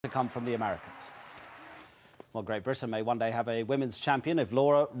to come from the Americans. Well, Great Britain may one day have a women's champion if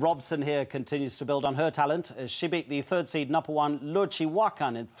Laura Robson here continues to build on her talent, as she beat the third seed number one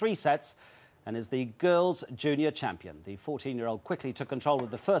Wakan in 3 sets and is the girls' junior champion. The 14-year-old quickly took control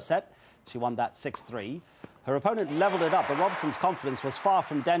of the first set. She won that 6-3. Her opponent levelled it up, but Robson's confidence was far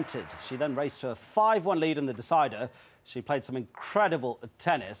from dented. She then raced to a 5-1 lead in the decider. She played some incredible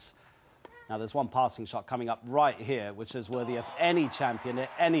tennis. Now, there's one passing shot coming up right here, which is worthy of any champion at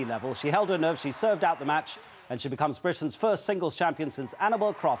any level. She held her nerve, she served out the match, and she becomes Britain's first singles champion since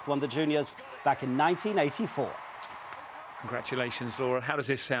Annabel Croft won the juniors back in 1984. Congratulations, Laura. How does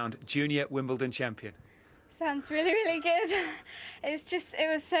this sound? Junior Wimbledon champion. Sounds really, really good.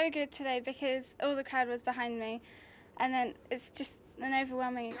 It was so good today because all the crowd was behind me, and then it's just an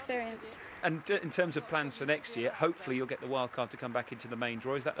overwhelming experience. And in terms of plans for next year, hopefully you'll get the wild card to come back into the main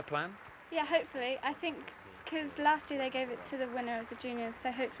draw. Is that the plan? Yeah, hopefully. I think because last year they gave it to the winner of the juniors,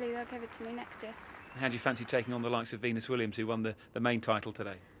 so hopefully they'll give it to me next year. How do you fancy taking on the likes of Venus Williams, who won the main title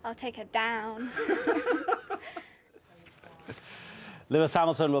today? I'll take her down. Lewis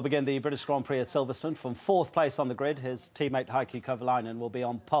Hamilton will begin the British Grand Prix at Silverstone from 4th place on the grid. His teammate Heikki Kovalainen will be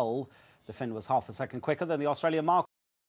on pole. The Finn was half a second quicker than the Australian Mark.